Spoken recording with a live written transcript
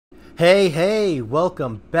Hey,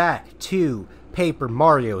 welcome back to Paper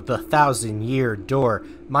Mario: The Thousand-Year Door.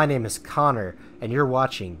 My name is Connor, and you're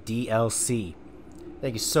watching DLC.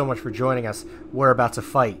 Thank you so much for joining us. We're about to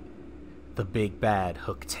fight the big bad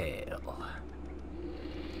Hooktail.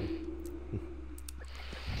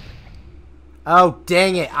 Oh,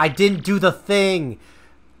 dang it! I didn't do the thing!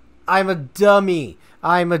 I'm a dummy!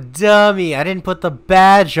 I didn't put the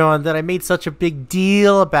badge on that I made such a big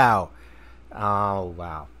deal about. Oh,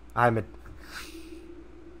 wow.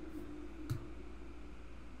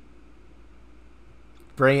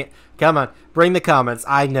 Bring it. Come on. Bring the comments.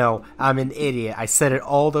 I know. I'm an idiot. I said it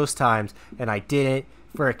all those times, and I didn't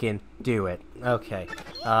frickin' do it. Okay.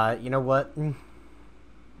 You know what?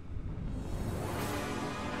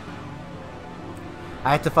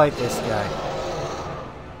 I have to fight this guy.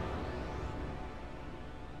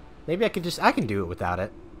 Maybe I can do it without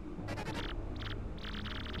it.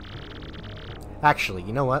 Actually,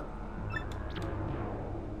 you know what?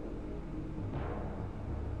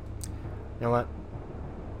 I'm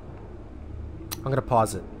gonna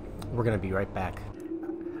pause it. We're gonna be right back.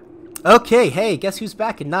 Okay, hey, guess who's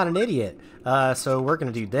back and not an idiot? So we're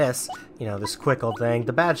gonna do this. You know, this quick old thing.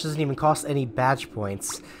 The badge doesn't even cost any badge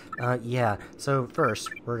points. Yeah. So first,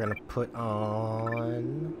 we're gonna put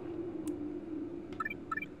on...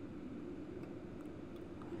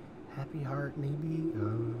 Happy Heart, maybe?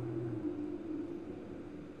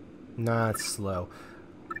 Nah, it's slow.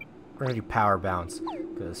 We're gonna do Power Bounce,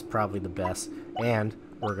 because it's probably the best. And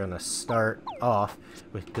we're gonna start off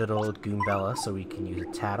with good old Goombella, so we can use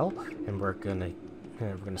a Tattle. And we're gonna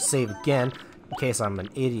save again, in case I'm an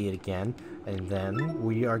idiot again. And then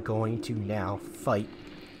we are going to now fight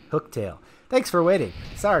Hooktail. Thanks for waiting.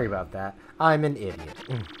 Sorry about that. I'm an idiot.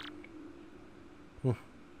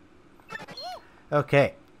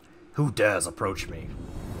 Okay. Who dares approach me?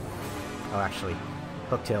 Oh, actually,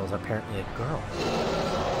 Hooktail is apparently a girl.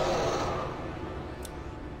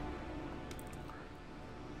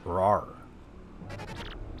 Rawr.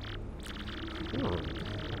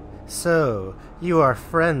 So, you are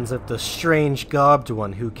friends of the strange garbed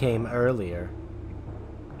one who came earlier.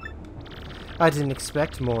 I didn't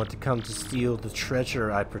expect more to come to steal the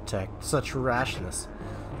treasure I protect. Such rashness.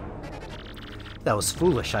 That was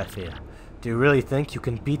foolish, I fear. Do you really think you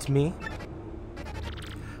can beat me?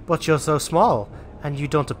 But you're so small, and you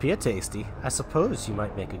don't appear tasty. I suppose you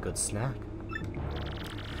might make a good snack.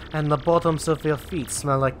 And the bottoms of your feet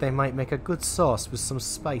smell like they might make a good sauce with some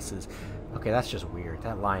spices. Okay, that's just weird.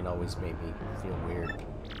 That line always made me feel weird.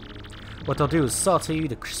 What I'll do is saute you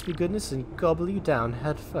to crispy goodness and gobble you down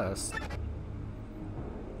head first.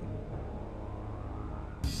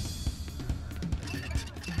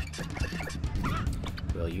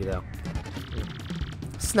 Will you, though?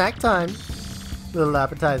 Snack time! Little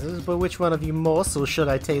appetizers, but which one of you morsels should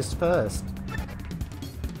I taste first?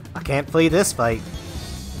 I can't flee this fight.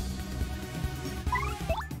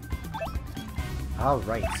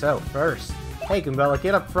 Alright, so first, hey Goombella,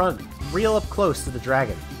 get up front, real up close to the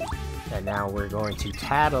dragon. And now we're going to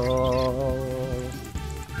Tattle.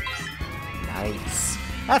 Nice.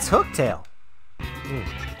 That's Hooktail.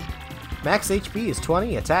 Max HP is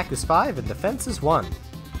 20, attack is 5, and defense is 1.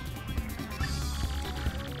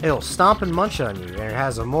 It'll stomp and munch on you, and it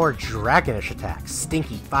has a more dragonish attack,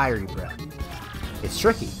 stinky, fiery breath. It's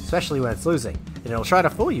tricky, especially when it's losing, and it'll try to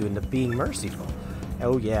fool you into being merciful.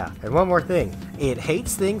 Oh yeah, and one more thing, it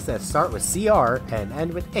hates things that start with CR and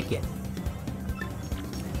end with Icket.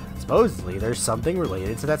 Supposedly, there's something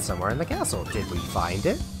related to that somewhere in the castle. Did we find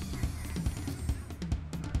it?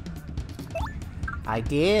 I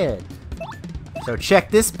did. So check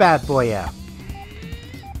this bad boy out.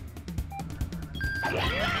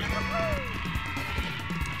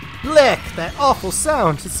 Lick! That awful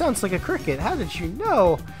sound! It sounds like a cricket. How did you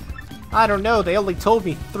know? I don't know. They only told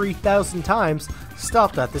me 3,000 times.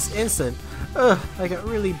 Stop that this instant. Ugh, I got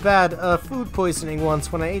really bad food poisoning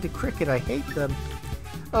once when I ate a cricket. I hate them.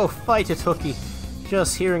 Oh, fight it, Hookie.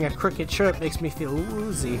 Just hearing a cricket chirp makes me feel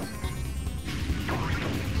woozy.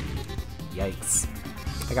 Yikes.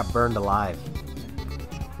 I got burned alive.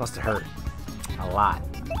 Must have hurt. A lot.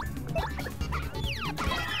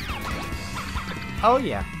 Oh,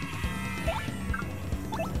 yeah.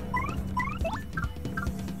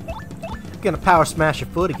 Gonna power smash your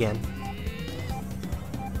foot again.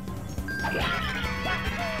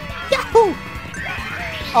 Yahoo!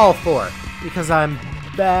 All for it, because I'm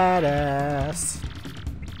badass.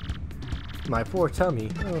 My poor tummy.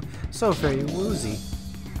 Oh, so very woozy.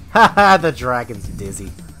 Haha, the dragon's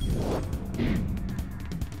dizzy.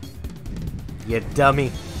 You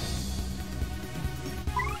dummy.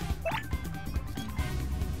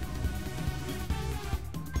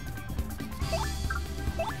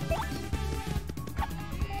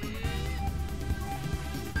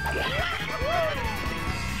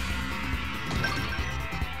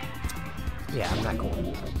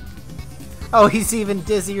 tackle. Oh, he's even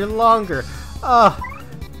dizzier longer. Oh.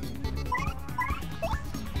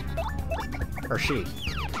 Or she.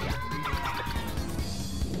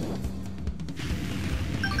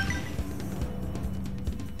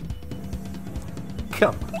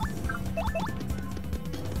 Come on.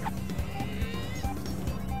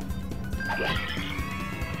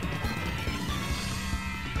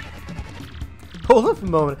 Hold up a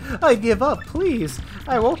moment. I give up, please.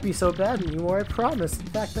 I won't be so bad anymore, I promise. In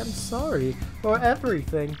fact, I'm sorry for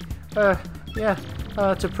everything. Yeah.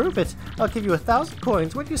 To prove it, I'll give you 1,000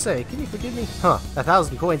 coins. What do you say? Can you forgive me? Huh,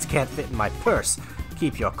 1,000 coins can't fit in my purse.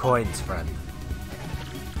 Keep your coins, friend.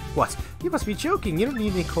 What? You must be joking. You don't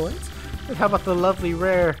need any coins. And how about the lovely,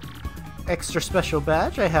 rare, extra special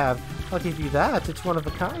badge I have? I'll give you that. It's one of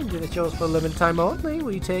a kind, and it shows for a limited time only.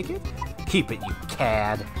 Will you take it? Keep it, you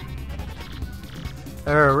cad.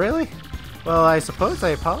 Really? Well, I suppose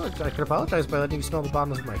I could apologize by letting you smell the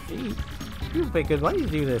bottoms of my feet. You pay good money to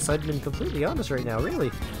do this. I've been completely honest right now,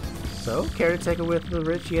 really. So, care to take a whiff of the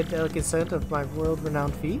rich yet delicate scent of my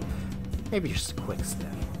world-renowned feet? Maybe just a quick sniff.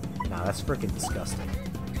 Nah, that's frickin' disgusting.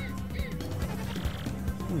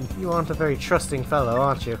 You aren't a very trusting fellow,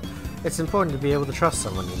 aren't you? It's important to be able to trust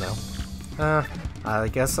someone, you know. I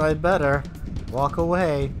guess I'd better walk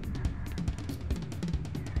away.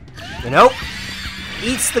 You know?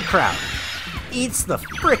 Eats the crowd. Eats the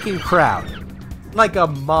frickin' crowd. Like a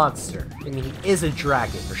monster. I mean, he is a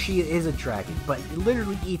dragon, or she is a dragon, but it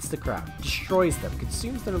literally eats the crowd, destroys them,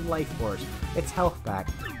 consumes their life force, its health back,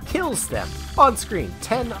 kills them on screen.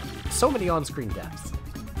 So many on-screen deaths.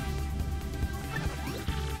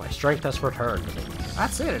 My strength has returned to me.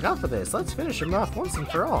 That's it, enough of this. Let's finish him off once and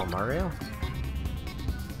for all, Mario.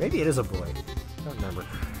 Maybe it is a boy. I don't remember.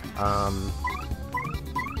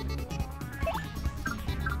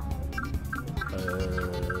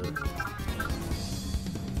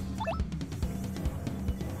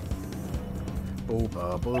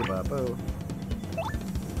 Booba, booba, boo.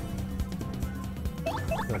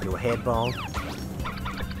 Gonna do a head bong.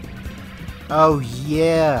 Oh,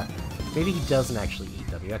 yeah! Maybe he doesn't actually eat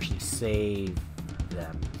them. You actually save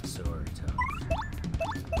them, sort of.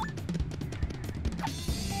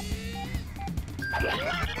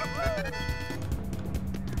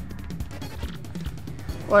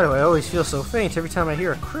 Why do I always feel so faint every time I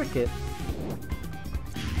hear a cricket?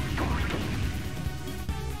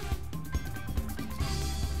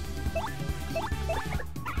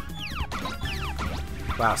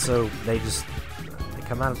 Wow, so they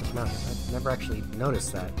come out of this mountain. I've never actually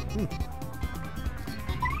noticed that.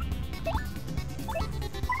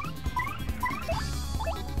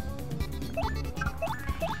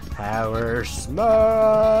 Power smash!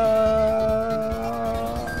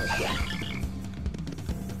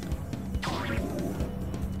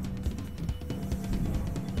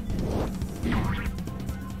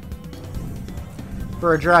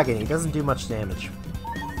 For a dragon, he doesn't do much damage.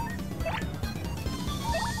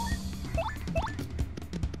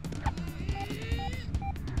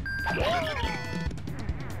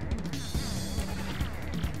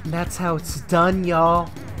 And that's how it's done, y'all.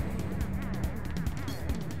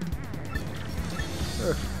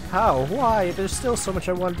 How? Why? There's still so much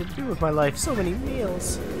I wanted to do with my life. So many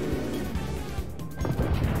meals.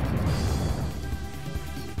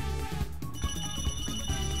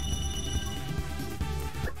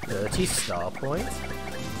 Star points.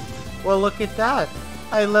 Well, look at that.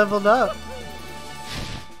 I leveled up.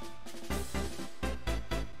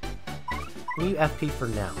 New FP for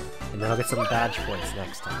now, and then I'll get some badge points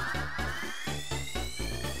next time.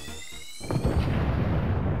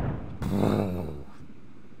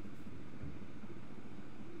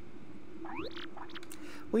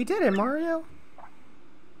 We did it, Mario.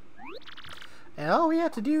 And all we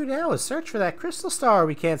have to do now is search for that crystal star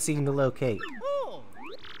we can't seem to locate.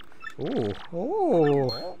 Ooh, ooh.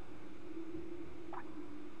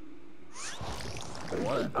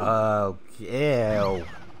 Oh, ew.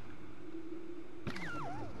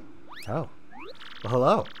 Oh. Well,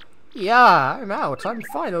 hello. Yeah, I'm out. I'm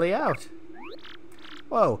finally out.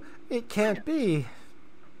 Whoa, it can't be.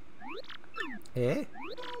 Eh?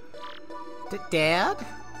 Dad?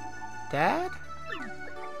 Dad?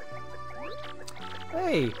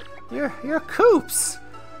 Hey, you're Coops.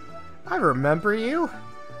 I remember you.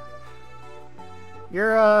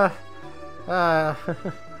 You're, oh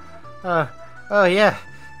yeah,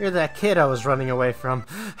 you're that kid I was running away from.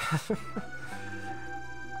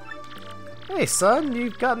 Hey son,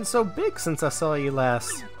 you've gotten so big since I saw you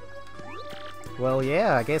last. Well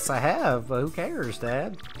yeah, I guess I have, but who cares,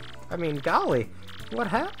 Dad? I mean, golly, what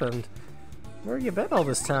happened? Where you been all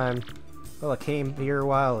this time? Well, I came here a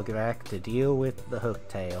while back to deal with the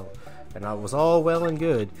hooktail, and I was all well and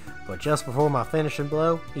good, but just before my finishing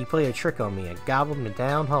blow, he played a trick on me and gobbled me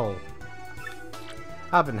down whole.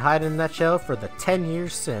 I've been hiding in that shell for the 10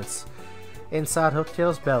 years since, inside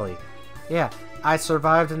Hooktail's belly. Yeah, I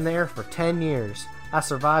survived in there for 10 years. I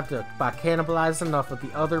survived by cannibalizing enough of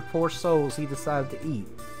the other poor souls he decided to eat.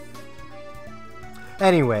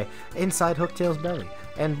 Anyway, inside Hooktail's belly.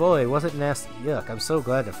 And boy, was it nasty. Yuck, I'm so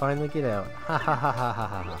glad to finally get out. Ha ha ha ha ha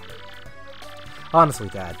ha ha. Honestly,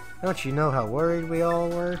 Dad, don't you know how worried we all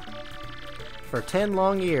were? For 10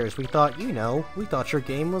 long years, we thought your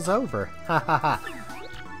game was over. Ha ha ha.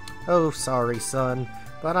 Oh, sorry, son.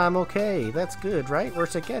 But I'm okay. That's good, right? We're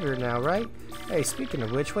together now, right? Hey, speaking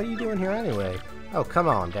of which, what are you doing here anyway? Oh, come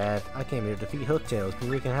on, Dad. I came here to defeat Hooktails,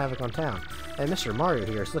 been wreaking havoc on town. And Mr. Mario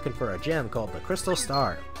here is looking for a gem called the Crystal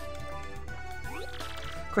Star.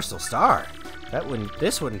 Crystal Star?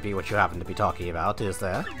 This wouldn't be what you happen to be talking about, is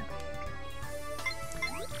that?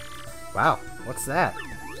 Wow, what's that?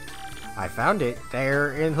 I found it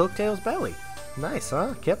there in Hooktail's belly. Nice,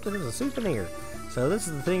 huh? Kept it as a souvenir. So this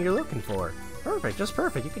is the thing you're looking for. Perfect, just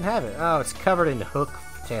perfect. You can have it. Oh, it's covered in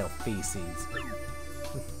Hooktail feces.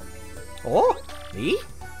 Oh, me?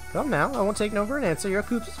 Come now, I won't take no for an answer. You're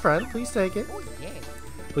Koopa's friend. Please take it. Oh, yeah.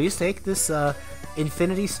 Please take this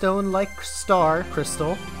Infinity Stone-like star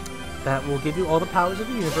crystal that will give you all the powers of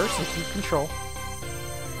the universe and keep control.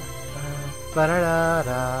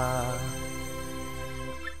 Ba-da-da-da.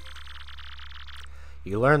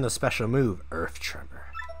 You learn the special move, Earth Tremor.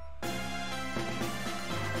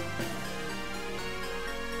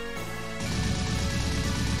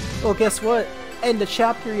 Well, guess what? End of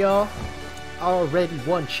chapter, y'all. Already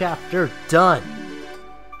one chapter done.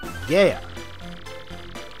 Yeah.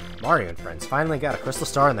 Mario and friends finally got a crystal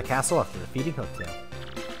star in the castle after defeating Hooktail.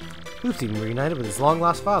 Hoop's even reunited with his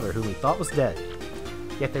long-lost father, whom he thought was dead.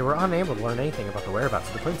 Yet they were unable to learn anything about the whereabouts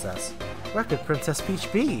of the princess. Where could Princess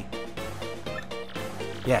Peach be?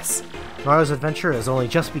 Yes, Mario's adventure has only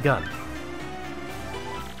just begun.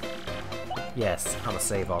 Yes, I'm a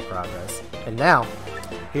save all progress. And now,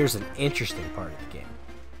 here's an interesting part of the game.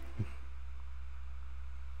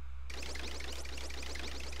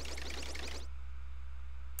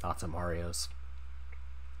 Lots of Marios.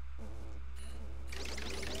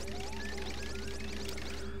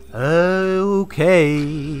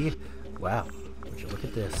 Okay. Wow, would you look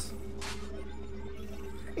at this?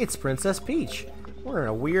 It's Princess Peach. We're in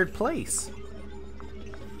a weird place.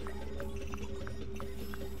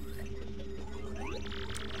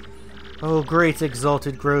 Oh, great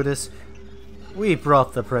exalted Grotus. We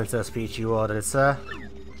brought the Princess Peach you ordered, sir.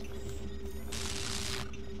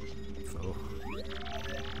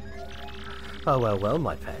 Oh, well, well,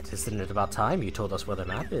 my pet. Isn't it about time you told us where the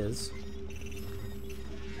map is?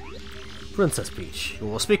 Princess Peach, you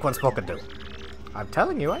will speak when spoken to. I'm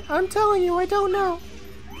telling you, I don't know.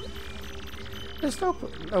 There's no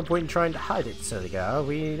point in trying to hide it, silly girl.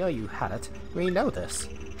 We know you had it. We know this.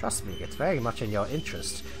 Trust me, it's very much in your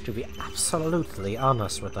interest to be absolutely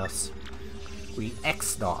honest with us. We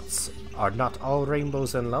X-Nauts are not all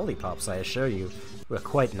rainbows and lollipops, I assure you. We're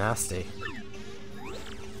quite nasty.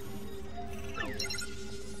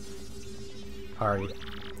 Hurry.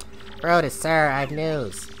 Grotus, sir, I've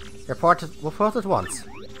news. Report at once.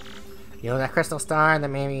 You know that crystal star that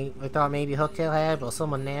we thought maybe Hooktail had? Well,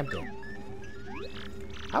 someone nabbed it.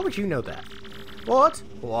 How would you know that? What?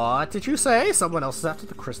 What did you say? Someone else is after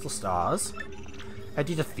the crystal stars? Had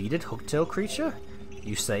you defeated Hooktail creature?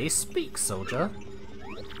 You say speak, soldier.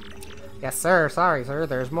 Yes, sir. Sorry, sir.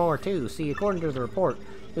 There's more, too. See, according to the report,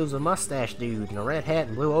 it was a mustache dude in a red hat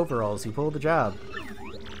and blue overalls who pulled the job.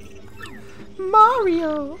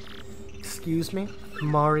 Mario! Excuse me?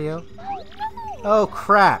 Mario? Oh,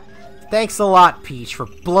 crap. Thanks a lot, Peach, for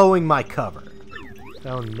blowing my cover.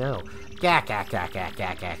 Oh, no. Gak, gak, gak, gak,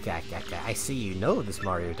 gak, gak, gak, gak, gak. I see you know this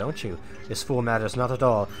Mario, don't you? This fool matters not at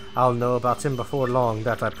all. I'll know about him before long,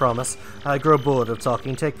 that I promise. I grow bored of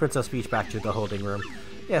talking. Take Princess Peach back to the holding room.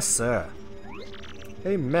 Yes, sir.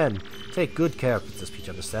 Amen. Take good care of Princess Peach,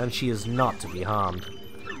 understand? She is not to be harmed.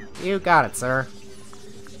 You got it, sir.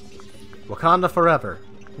 Wakanda forever.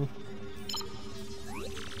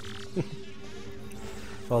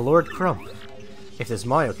 Well, Lord Crump, if this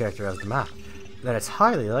Mario character has the map, then it's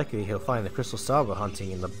highly likely he'll find the crystal star we're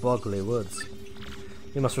hunting in the Boggly Woods.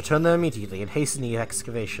 We must return there immediately and hasten the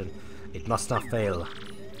excavation. It must not fail.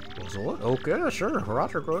 What? Okay, sure.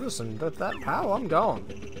 Roger, Grotus, and that pow, I'm gone.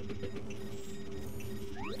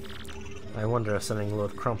 I wonder if sending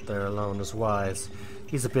Lord Crump there alone is wise.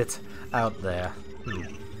 He's a bit out there.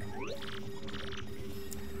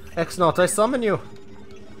 X-Naut, I summon you!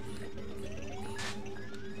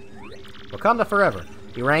 Wakanda forever.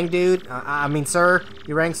 You rang, dude? I mean, sir?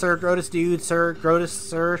 You rang, Sir Grotus, dude? Sir Grotus,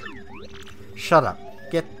 sir? Shut up.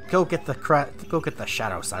 Go get the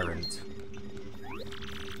Shadow Sirens.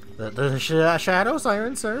 The Shadow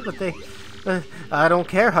Sirens, sir, but they... I don't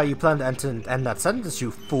care how you plan to end that sentence,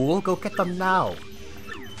 you fool. Go get them now.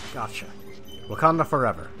 Gotcha. Wakanda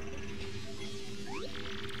forever.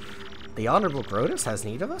 The Honorable Grotus has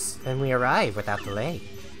need of us, and we arrive without delay.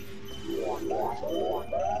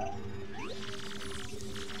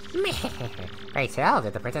 Pray tell,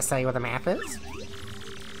 did the princess tell you where the map is?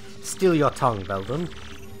 Still your tongue, Beldon.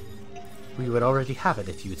 We would already have it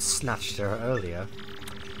if you'd snatched her earlier.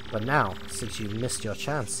 But now, since you missed your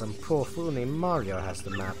chance, some poor fool named Mario has the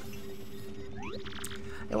map.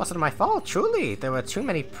 It wasn't my fault, truly. There were too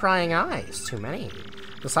many prying eyes. Too many.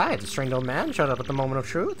 Besides, a strange old man showed up at the moment of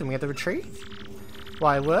truth, and we had to retreat.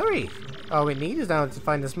 Why worry? All we need is now to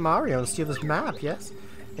find this Mario and steal this map, yes?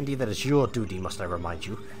 Indeed, that is your duty, must I remind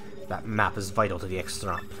you. That map is vital to the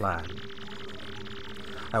extant plan.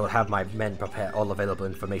 I will have my men prepare all available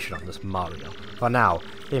information on this Mario. For now,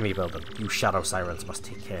 hear me, Beldon. You Shadow Sirens must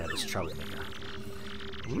take care of this troublemaker.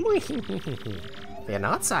 Fear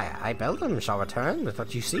not, sire. I, Beldon, shall return with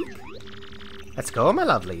what you seek. Let's go, my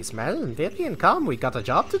lovelies. Mel and Vivian, come. We got a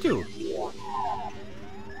job to do.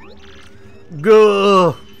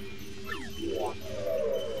 Go!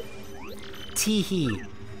 Teehee.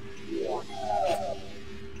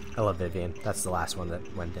 I love Vivian. That's the last one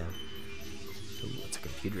that went down. Ooh, it's a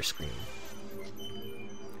computer screen.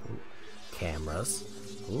 Ooh. Cameras.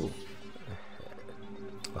 Ooh.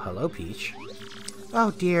 Well, hello, Peach.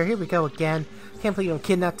 Oh dear, here we go again. Can't believe I'm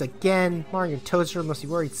kidnapped again. Mario and Toadstool must be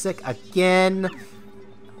worried sick again.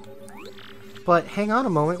 But hang on a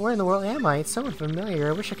moment, where in the world am I? It's so unfamiliar.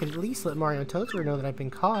 I wish I could at least let Mario and Toadstool know that I've been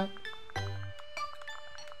caught.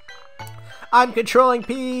 I'm controlling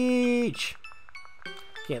Peach!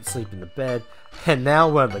 Can't sleep in the bed. And now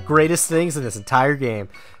one of the greatest things in this entire game,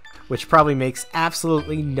 which probably makes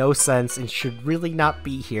absolutely no sense and should really not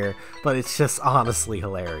be here, but it's just honestly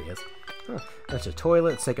hilarious. Huh. There's a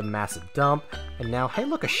toilet, let's take a massive dump, and now, hey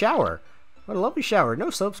look, a shower! What a lovely shower, no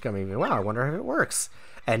soap's coming in. Wow, I wonder if it works.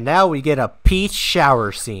 And now we get a Peach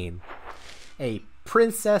shower scene. A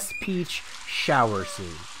Princess Peach shower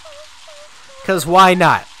scene. 'Cause why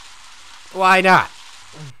not? Why not?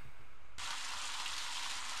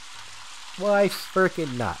 Why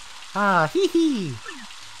frickin' not? Ah, hee hee!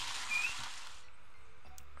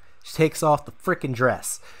 She takes off the frickin'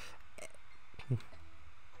 dress.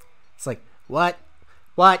 It's like, what?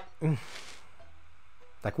 What?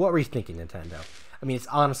 Like, what were you thinking, Nintendo? I mean, it's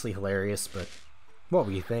honestly hilarious, but what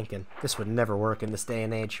were you thinking? This would never work in this day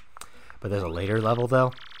and age. But there's a later level,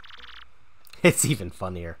 though. It's even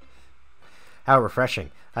funnier. How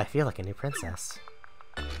refreshing. I feel like a new princess.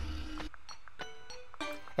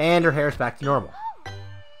 And her hair's back to normal.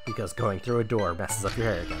 Because going through a door messes up your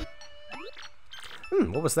hair again.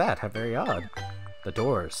 What was that? How very odd. The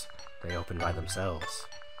doors. They open by themselves.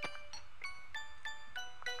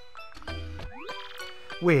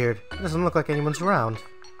 Weird. It doesn't look like anyone's around.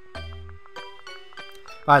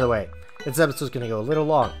 By the way, this episode's gonna go a little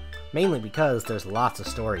long. Mainly because there's lots of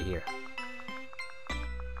story here.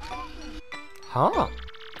 Huh.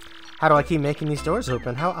 How do I keep making these doors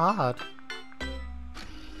open? How odd.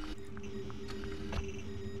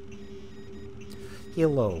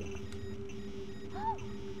 Hello.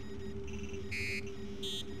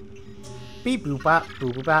 Beep boop bop,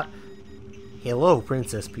 boop boop bop. Hello,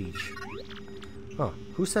 Princess Peach. Huh,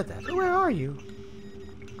 who said that? Where are you?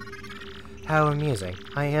 How amusing.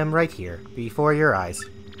 I am right here, before your eyes.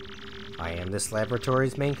 I am this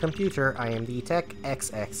laboratory's main computer. I am the Tech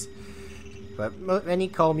XX. But many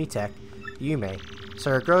call me Tech. You may.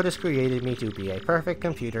 Sir Grotus created me to be a perfect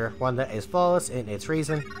computer, one that is flawless in its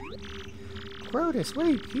reason. Grotus,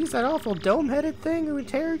 wait, he's that awful dome-headed thing who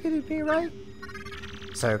interrogated me, right?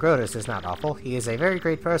 Sir Grotus is not awful. He is a very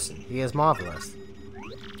great person. He is marvelous.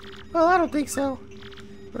 Well, I don't think so.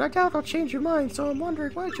 But I doubt I'll change your mind, so I'm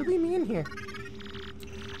wondering why did you leave me in here?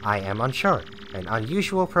 I am unsure. An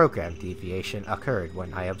unusual program deviation occurred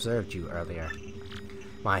when I observed you earlier.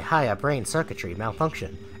 My higher brain circuitry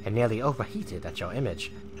malfunctioned and nearly overheated at your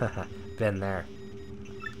image. Haha, been there.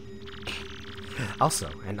 Also,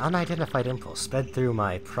 an unidentified impulse sped through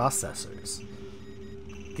my processors.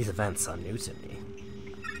 These events are new to me.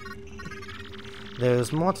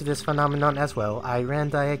 There's more to this phenomenon as well. I ran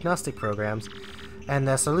diagnostic programs, and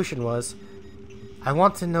their solution was, I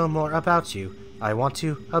want to know more about you. I want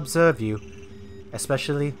to observe you,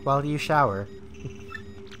 especially while you shower.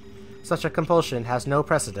 Such a compulsion has no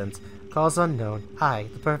precedent. Cause unknown. I,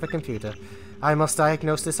 the perfect computer, I must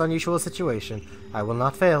diagnose this unusual situation. I will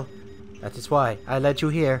not fail. That is why I led you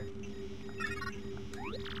here.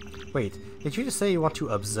 Wait, did you just say you want to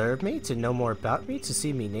observe me, to know more about me, to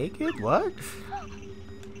see me naked? What?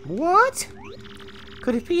 What?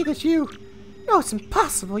 Could it be that you... No, it's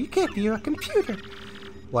impossible. You can't be a computer.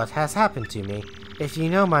 What has happened to me? If you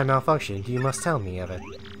know my malfunction, you must tell me of it.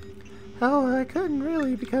 Oh, I couldn't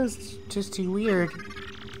really because it's just too weird.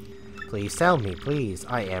 Please tell me, please.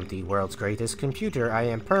 I am the world's greatest computer. I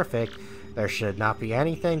am perfect. There should not be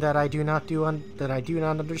anything that I do not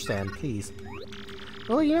understand, please.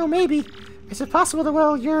 Well, you know, maybe. Is it possible that,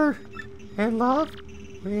 well, you're in love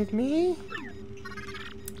with me?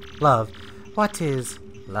 Love. What is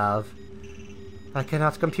love? I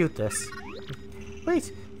cannot compute this.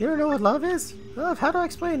 Wait, you don't know what love is? Love, how do I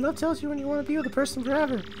explain? Love tells you when you want to be with a person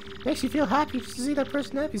forever. Makes you feel happy to see that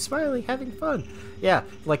person happy, smiling, having fun. Yeah,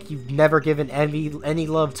 like you've never given any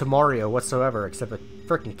love to Mario whatsoever except a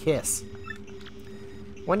frickin' kiss.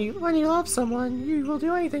 When you love someone, you will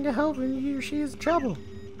do anything to help when he or she is in trouble.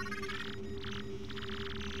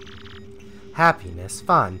 Happiness,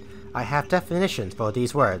 fun. I have definitions for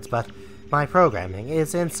these words, but my programming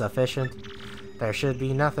is insufficient. There should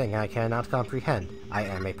be nothing I cannot comprehend. I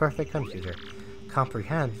am a perfect computer.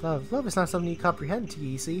 Comprehend? Love. Love is not something you comprehend,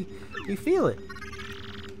 TEC. You feel it.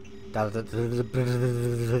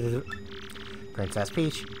 Princess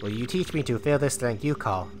Peach, will you teach me to feel this thing you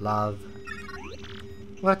call love?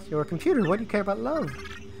 What? You're a computer. What do you care about love?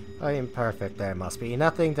 I am perfect. There must be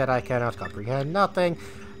nothing that I cannot comprehend. Nothing.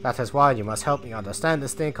 That is why you must help me understand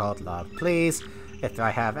this thing called love. Please. If you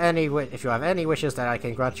have any wishes that I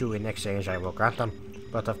can grant you in exchange, I will grant them.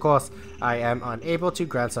 But of course, I am unable to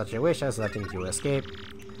grant such a wish as letting you escape.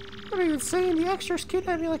 What are you saying? The extras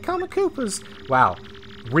kidnap me like common Koopas. Wow.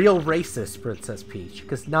 Real racist, Princess Peach.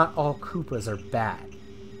 Because not all Koopas are bad.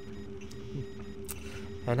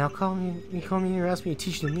 And now call me and ask me to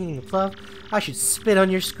teach you the meaning of love? I should spit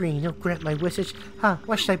on your screen. You'll grant my wishes. Huh,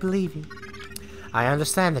 why should I believe you? I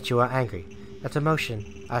understand that you are angry. That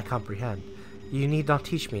emotion, I comprehend. You need not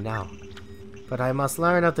teach me now. But I must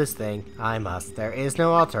learn of this thing. I must. There is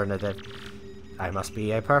no alternative. I must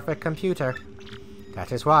be a perfect computer.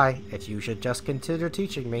 That is why, if you should just consider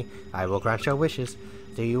teaching me, I will grant your wishes.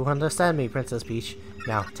 Do you understand me, Princess Peach?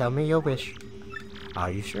 Now, tell me your wish. Are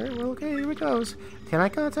you sure? Well, okay, here it goes. Can I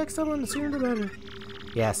contact someone? The sooner the better.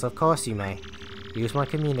 Yes, of course you may. Use my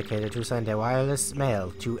communicator to send a wireless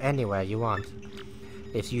mail to anywhere you want.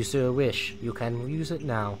 If you so wish, you can use it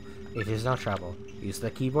now. It is no trouble. Use the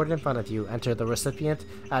keyboard in front of you, enter the recipient,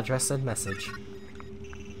 address, and message.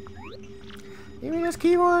 Give me this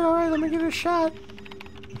keyboard? Alright, let me give it a shot.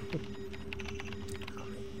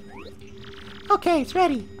 Okay, it's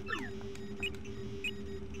ready.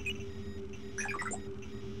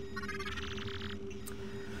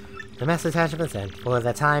 The message has been sent. For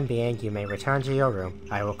the time being, you may return to your room.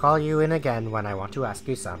 I will call you in again when I want to ask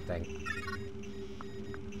you something.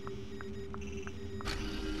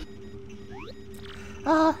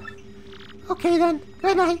 Okay then.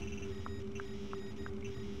 Good night.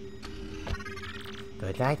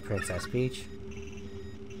 Good night, Princess Peach.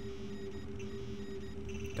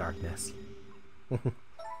 Darkness.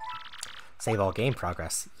 Save all game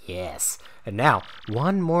progress. Yes. And now,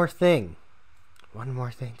 one more thing. One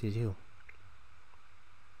more thing to do.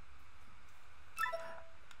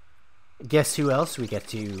 Guess who else we get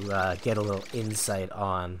to get a little insight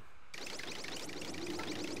on?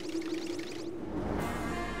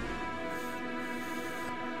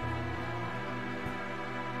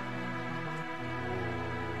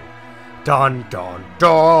 Dun dun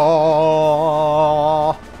dun!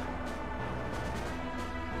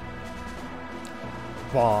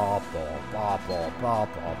 Ba ba ba ba ba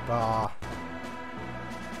ba ba.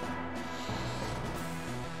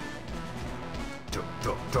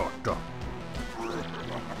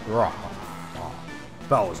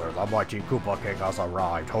 Bowser, the mighty Koopa King has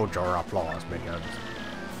arrived. Hold your applause, minions.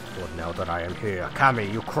 But now that I am here,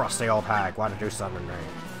 Cammy, you crusty old hag, why did you summon me?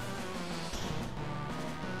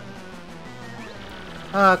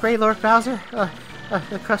 Great Lord Bowser,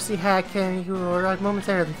 the crusty hag Cammy, you will arrive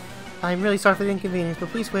momentarily. I am really sorry for the inconvenience, but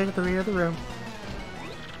please wait at the rear of the room.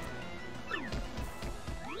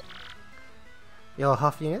 Your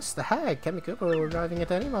Huffiness, the hag, Cammy Koopa, will be arriving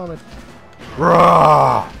at any moment.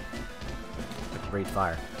 Roar! Breathe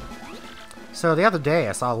fire. So the other day,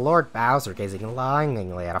 I saw Lord Bowser gazing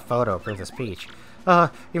longingly at a photo of Princess Peach.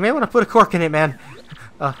 You may want to put a cork in it, man.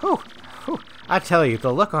 I tell you,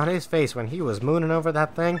 the look on his face when he was mooning over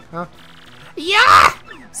that thing, huh? Yeah!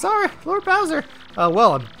 Sorry, Lord Bowser.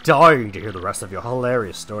 Well, I'm dying to hear the rest of your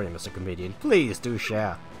hilarious story, Mr. Comedian. Please do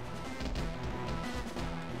share.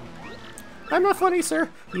 I'm not funny, sir.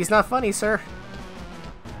 He's not funny, sir.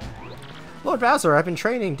 Lord Bowser, I've been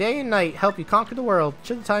training day and night, help you conquer the world.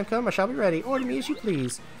 Should the time come, I shall be ready. Order me as you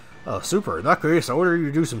please. Oh, super. In that case, I order you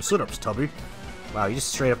to do some sit-ups, Tubby. Wow, you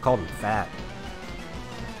just straight up called him fat.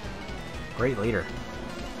 Great leader.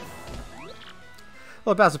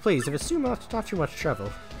 Lord Bowser, please, if it's too much, not too much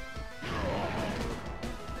trouble.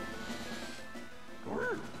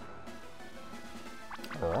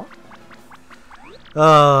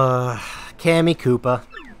 Cammy Koopa.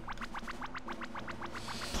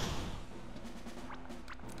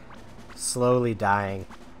 Slowly dying.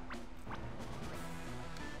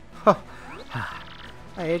 I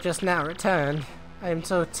have just now returned. I am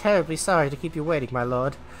so terribly sorry to keep you waiting, my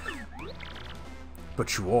lord.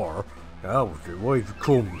 But you are. Now, why have you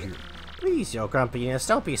come here? Please, your grumpiness,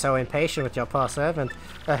 don't be so impatient with your poor servant.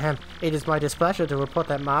 It is my displeasure to report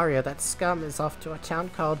that Mario, that scum, is off to a town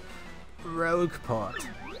called Rogueport.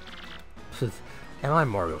 And I'm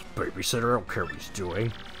Mario's babysitter, I don't care what he's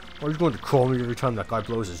doing. Are you going to call me every time that guy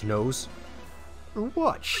blows his nose? Or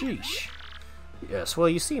what? Sheesh. Yes, well,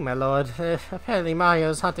 you see, my lord, apparently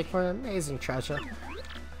Mario's hunting for an amazing treasure.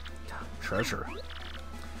 Treasure?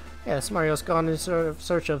 Yes, Mario's gone in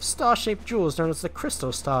search of star-shaped jewels known as the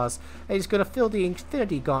Crystal Stars, and he's going to fill the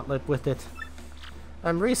Infinity Gauntlet with it.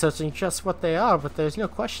 I'm researching just what they are, but there's no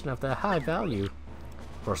question of their high value.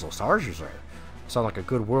 Crystal Stars, you say? Sound like a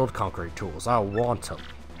good world-conquering tools. I want them.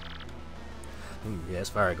 Yes,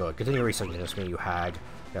 very good. Continue researching this, me, you hag.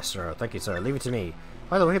 Yes, sir. Thank you, sir. Leave it to me.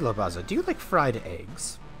 By the way, Lord Bowser, do you like fried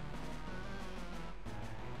eggs?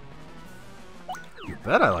 You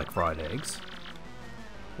bet I like fried eggs.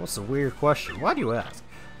 What's a weird question? Why do you ask?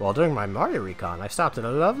 Well, during my Mario Recon, I stopped at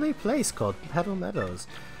a lovely place called Petal Meadows.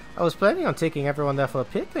 I was planning on taking everyone there for a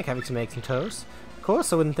picnic, having some eggs and toast. Of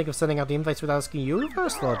course, I wouldn't think of sending out the invites without asking you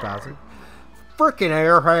first, Lord Bowser. Frickin'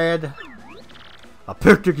 airhead! A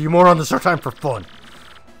picnic, you moron, this is our time for fun.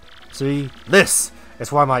 See? This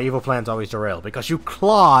is why my evil plans always derail, because you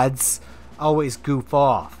clods always goof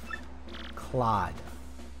off. Clod.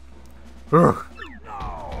 Ugh.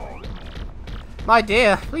 My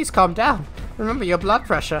dear, please calm down. Remember your blood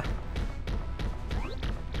pressure.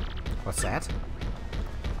 What's that?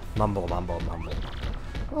 Mumble, mumble, mumble.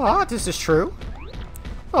 What? This is true?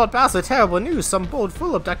 Lord Bowser, terrible news. Some bold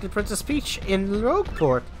fool abducted Princess Peach in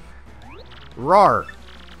Rogueport. Rawr.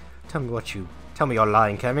 Tell me you're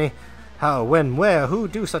lying, Cammy. How, when, where, who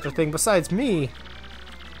do such a thing besides me?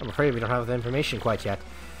 I'm afraid we don't have the information quite yet.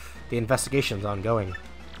 The investigation's ongoing.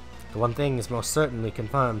 The one thing is most certainly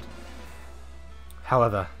confirmed.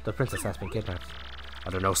 However, the princess has been kidnapped.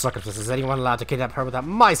 Under no circumstances is anyone allowed to kidnap her without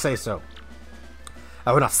my say-so.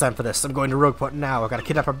 I will not stand for this. I'm going to Rogueport now. I've got to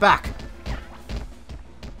kidnap her back.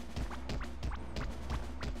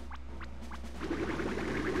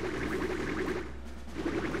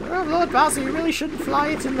 Well, Lord Bowser, you really shouldn't fly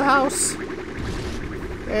it in the house.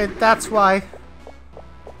 That's why.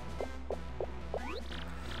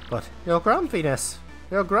 But your grumpiness,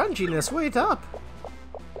 your grunginess, wait up.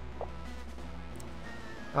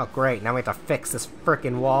 Oh great, now we have to fix this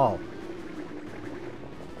frickin' wall.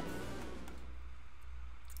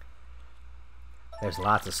 There's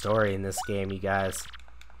lots of story in this game, you guys.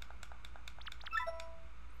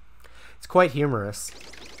 It's quite humorous.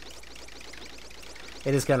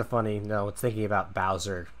 It is kind of funny, no, it's thinking about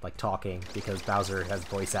Bowser, like, talking, because Bowser has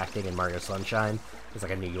voice acting in Mario Sunshine. He's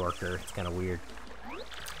like a New Yorker, it's kind of weird.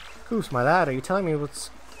 Oops, my lad, are you telling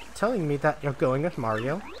me that you're going with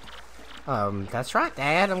Mario? That's right,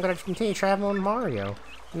 Dad. I'm gonna continue traveling with Mario.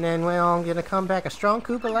 And then, well, I'm gonna come back a strong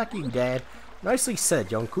Koopa like you, Dad. Nicely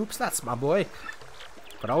said, young Koops. That's my boy.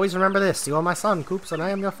 But always remember this. You are my son, Koops, and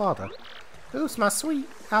I am your father. Koops, my sweet.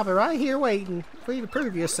 I'll be right here waiting for you to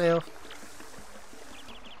prove yourself.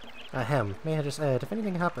 May I just add, if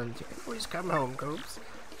anything happens, you can always come home, Koops.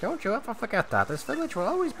 Don't you ever forget that. This village will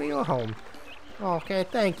always be your home. Okay,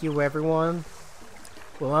 thank you, everyone.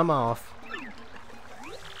 Well, I'm off.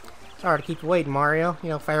 Sorry to keep you waiting, Mario. You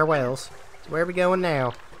know, farewells. So where are we going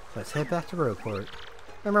now? Let's head back to Rogueport.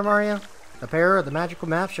 Remember, Mario? The bearer of the magical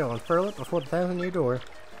map shall unfurl it before the 1,000-year door.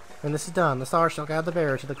 When this is done, the star shall guide the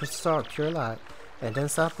bearer to the crystal star of pure light. And then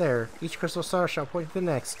stop there. Each crystal star shall point to the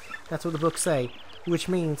next. That's what the books say. Which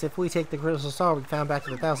means, if we take the crystal star we found back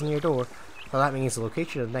to the 1,000-year door, well, that means the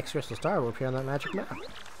location of the next crystal star will appear on that magic map.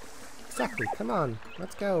 Exactly. Come on.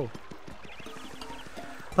 Let's go.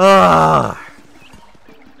 Ah!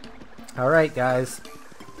 Alright, guys.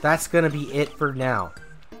 That's gonna be it for now.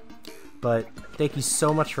 But thank you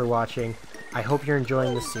so much for watching. I hope you're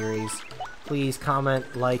enjoying this series. Please comment,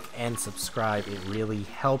 like, and subscribe. It really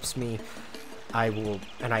helps me I will,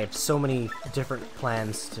 and I have so many different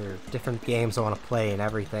plans to different games I want to play and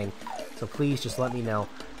everything. So please just let me know.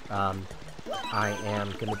 I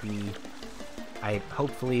am going to be, I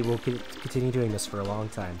hopefully will continue doing this for a long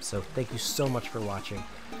time. So thank you so much for watching.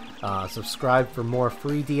 Subscribe for more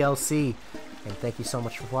free DLC. And thank you so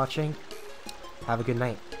much for watching. Have a good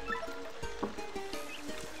night.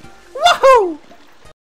 Woohoo!